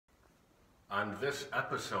On this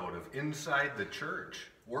episode of Inside the Church,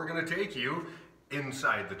 we're going to take you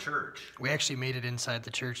inside the church. We actually made it inside the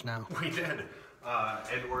church now. We did.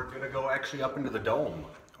 And we're going to go actually up into the dome.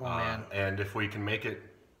 Oh, man. And if we can make it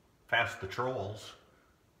past the trolls,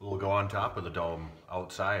 we'll go on top of the dome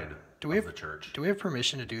outside of the church. Do we have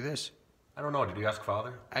permission to do this? I don't know. Did you ask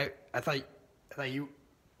Father? I thought you...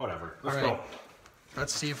 Whatever. Let's all right. go.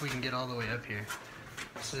 Let's see if we can get all the way up here.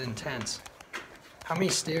 This is intense. How many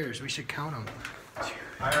stairs? We should count them.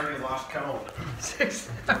 I already lost count. 6.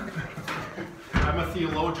 I'm a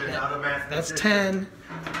theologian, not a mathematician. That's 10.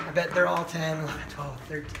 I bet they're all 10, 11, 12,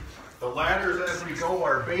 13. The ladders as we go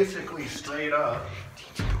are basically straight up.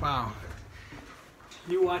 Wow.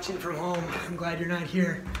 You watching from home, I'm glad you're not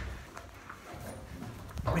here.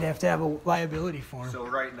 We'd have to have a liability form. So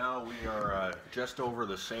right now we are just over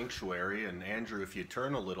the sanctuary, and Andrew, if you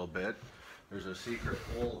turn a little bit, there's a secret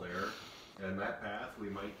hole there. And that path, we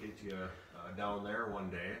might get you down there one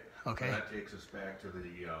day. Okay. And that takes us back to the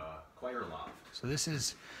choir loft. So this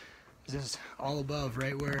is all above,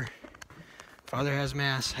 right where Father has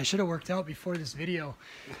Mass. I should have worked out before this video.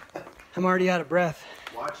 I'm already out of breath.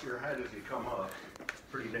 Watch your head as you come up. It's a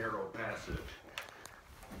pretty narrow passage.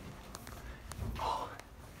 Oh.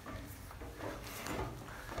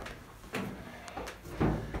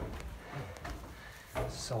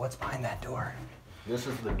 So what's behind that door? This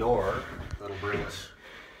is the door that'll bring us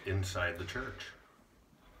inside the church.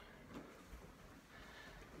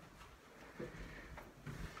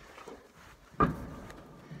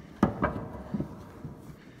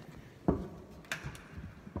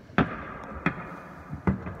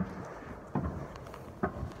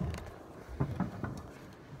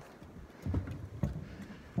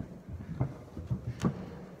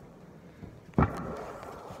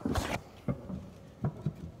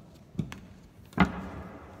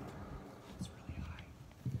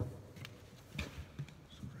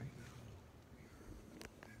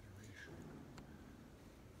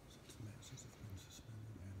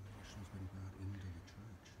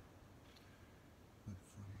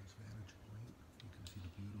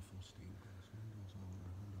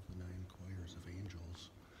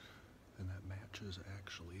 Is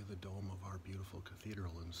actually the dome of our beautiful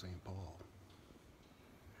cathedral in St. Paul.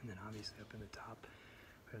 And then obviously up in the top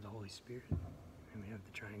we have the Holy Spirit, and we have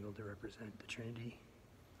the triangle to represent the Trinity,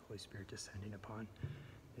 the Holy Spirit descending upon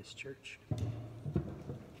this church.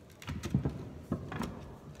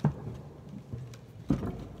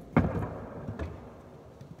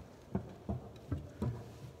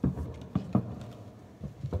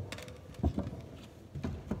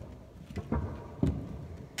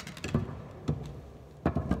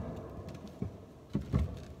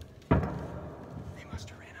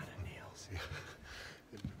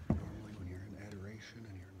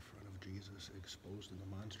 Exposed in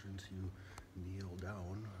the monstrance, you kneel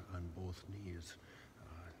down on both knees.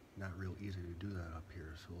 Not real easy to do that up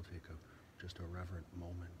here, so we'll take just a reverent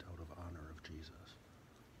moment out of honor of Jesus.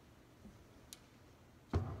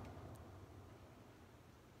 You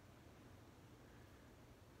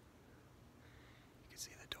can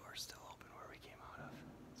see the door still open where we came out of.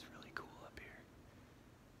 It's really cool up here.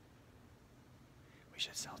 We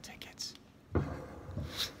should sell tickets.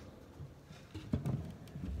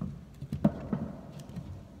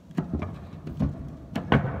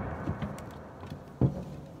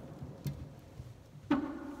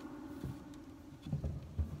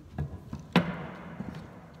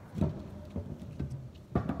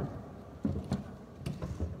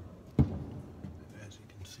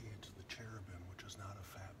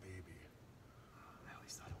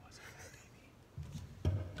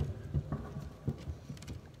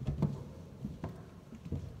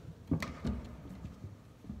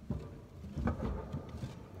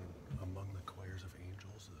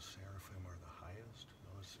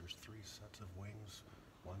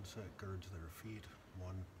 One set girds their feet,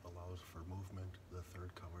 one allows for movement, the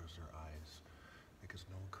third covers their eyes, because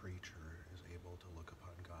no creature is able to look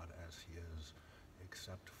upon God as he is,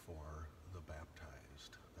 except for the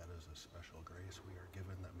baptized. That is a special grace we are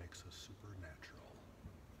given that makes us supernatural.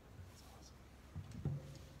 That's awesome.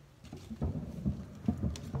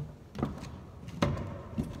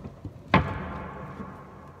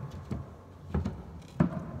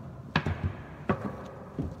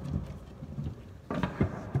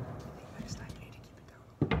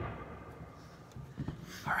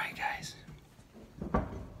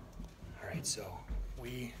 So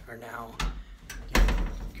we are now,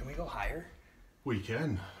 can we go higher? We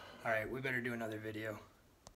can. All right, we better do another video.